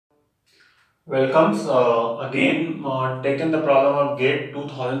Welcomes again. Taken the problem of GATE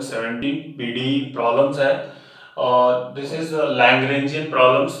 2017 PD problems है. This is Lagrangian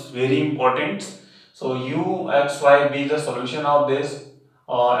problems, very important. So u x y be the solution of this.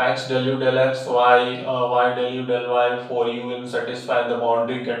 X del u del x y del u del y for u will satisfy the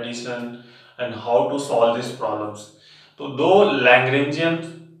boundary condition and how to solve these problems. तो दो Lagrangian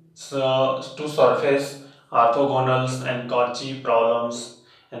to surface orthogonals and Cauchy problems.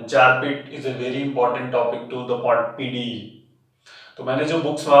 And चारपीट is a very important topic to the PDE. तो मैंने जो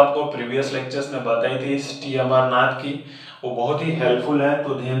books में आपको previous lectures में बताई थी टी अमरनाथ की, वो बहुत ही हेल्पफुल है,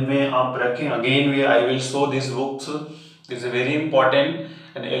 तो ध्यान में आप रखें. Again we I will show this books. Is a very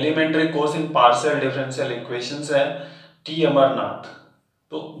important and elementary course in partial differential equations है टी अमरनाथ.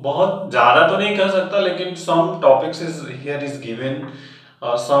 तो बहुत ज़्यादा तो नहीं कह सकता, लेकिन some topics is here is given.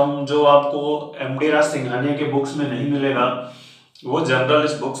 सम जो आपको एम डी राज सिंघानिया के बुक्स में नहीं मिलेगा, वो जनरल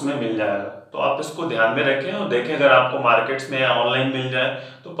इस बुक्स में मिल जाएगा. तो आप इसको ध्यान में रखें और देखें, अगर आपको मार्केट्स में या ऑनलाइन मिल जाए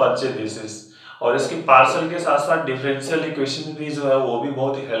तो परचेज बेसिस. और इसकी पार्सल के साथ साथ डिफरेंशियल इक्वेशन भी जो है वो भी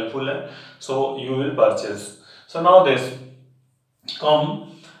बहुत ही हेल्पफुल है. So you will purchase. So now this come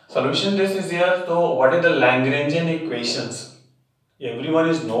solution this is here. So what is the Lagrangian equations?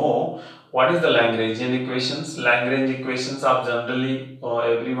 Everyone is know what is the Lagrangian equations. Lagrange equations are generally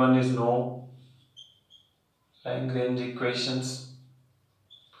everyone is know Lagrange equations.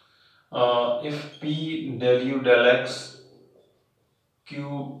 If P del u del x Q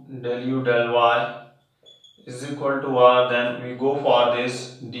del u del y is equal to R, then we go for this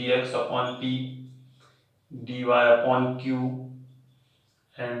dx upon P dy upon Q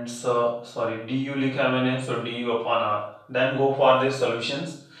and sorry du लिखा है मैंने, so du upon R. Then go for these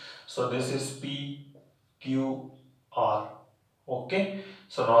solutions. So this is P Q R. Okay.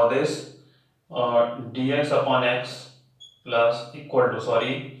 So now this dx upon x plus equal to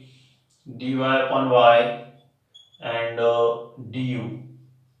dy upon y and du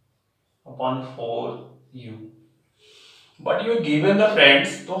upon 4u. But you given the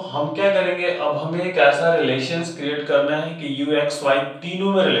friends, तो हम क्या करेंगे, अब हमें एक ऐसा relations create करना है कि यू एक्स वाई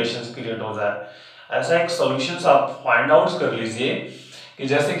तीनों में रिलेशंस क्रिएट हो जाए. ऐसा एक सॉल्यूशंस आप फाइंड आउट कर लीजिए कि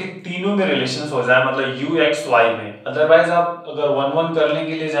जैसे कि तीनों में रिलेशंस हो जाए, मतलब यू एक्स वाई में. अदरवाइज आप अगर वन वन करने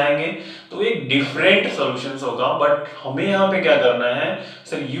के लिए जाएंगे तो एक डिफरेंट सॉल्यूशंस होगा. बट हमें यहाँ पे क्या करना है,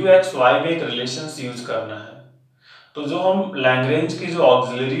 सिर्फ यू एक्स वाई में एक रिलेशंस यूज करना है. तो जो हम लैग्रेंज की जो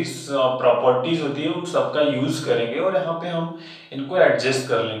ऑक्सिलरी प्रॉपर्टीज होती है उन सबका यूज करेंगे और यहाँ पे हम इनको एडजस्ट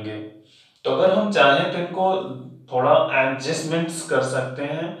कर लेंगे. तो अगर हम चाहें तो इनको थोड़ा एडजस्टमेंट्स कर सकते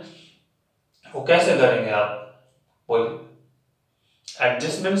हैं. वो कैसे करेंगे आप बोलिए.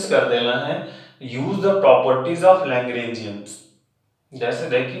 एडजस्टमेंट्स कर देना है, यूज द प्रॉपर्टीज ऑफ लैग्रेंजियंस. जैसे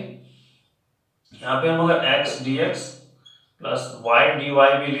देखिए यहाँ पे हम अगर x dx plus y dy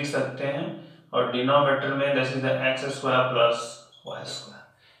भी लिख सकते हैं, और डिनोमिनेटर में this is the x square plus y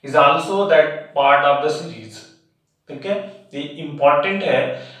square is also that part of the series. ठीक है, ये इंपॉर्टेंट है.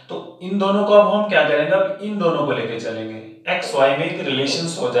 तो इन दोनों को अब हम क्या करेंगे, अब इन दोनों को लेके चलेंगे, x y में एक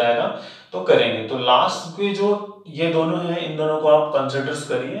रिलेशंस हो जाएगा तो करेंगे. तो लास्ट के जो ये दोनों हैं, इन दोनों को आप कंसीडर्स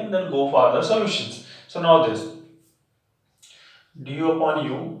करिए and then go for the solutions. So now this du upon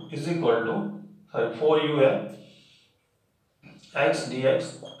u is equal to 4u है x dx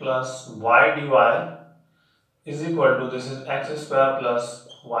plus y dy is equal to this is x square plus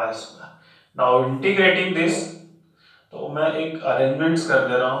y square. Now integrating this, तो मैं एक arrangements कर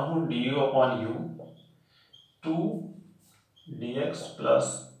दे रहा हूँ du upon u 2 dx plus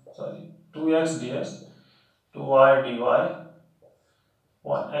 2x dx 2y dy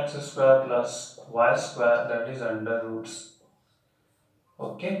 1 x square plus y square that is under roots.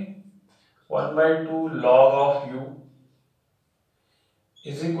 Okay, 1 by 2 log of u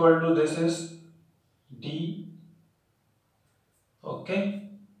is equal to this is d. Okay,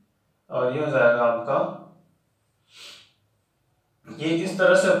 और ये हो जाएगा आपका, ये इस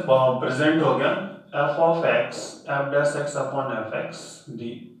तरह से प्रेजेंट हो गया f of x f dash x upon f x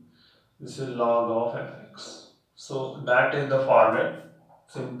d. This is log of f x. So that is the format.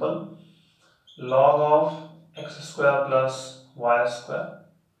 Simple. Log of x square plus y square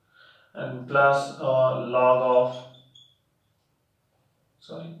and plus log of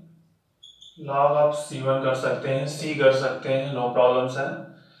log of c1 कर सकते हैं, c कर सकते हैं, no problems है.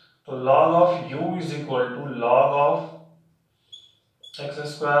 तो log of u is equal to log of x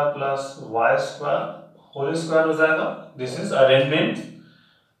square plus y square whole square हो जाएगा. This is arrangement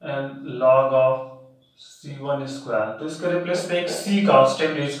and log of c1 square. तो इसके रिप्लेस में एक c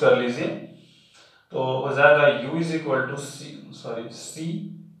कांस्टेंट यूज कर लीजिए, तो हो जाएगा u is equal to c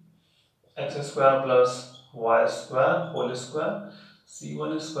x square plus y square whole square.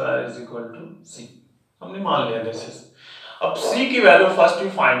 C1 square is equal to C, हमने मान लिया दिस इज। अब C की value first you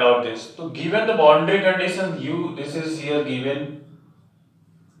find out this, तो given the boundary condition U, this is here given,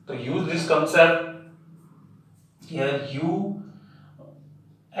 तो use this concept here U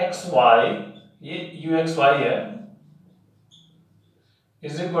x Y, ये U x Y है,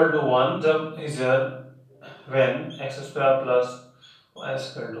 is equal to 1 जब is when x square plus y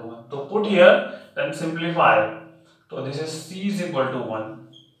square to 1, तो put here then simplify, तो this is C is equal to 1,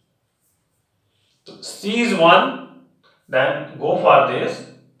 तो C is 1, then go for this,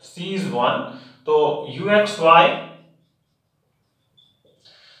 C is 1, तो uxy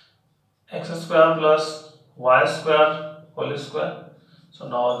x square plus y square whole square, so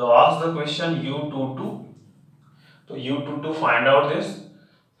now the ask the question u22, तो u22 find out this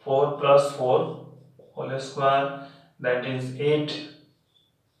 4 plus 4 whole square, that is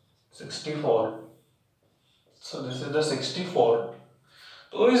 864, so this is the 64,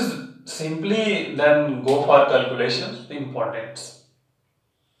 so is simply then go for calculations the importance.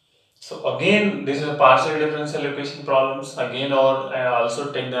 So again this is a partial differential equation problems again, or I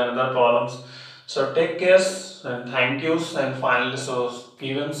also take the another problems, so take care and thank yous, and finally so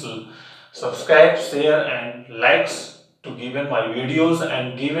given subscribe, share and likes to given my videos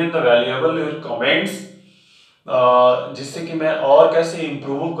and given the valuable your comments, जिससे कि मैं और कैसे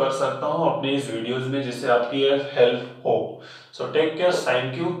improve कर सकता हूँ अपने इस वीडियोस में, जिससे आपकी हेल्प हो। So take care,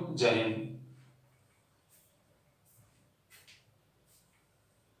 thank you, जय हिंद।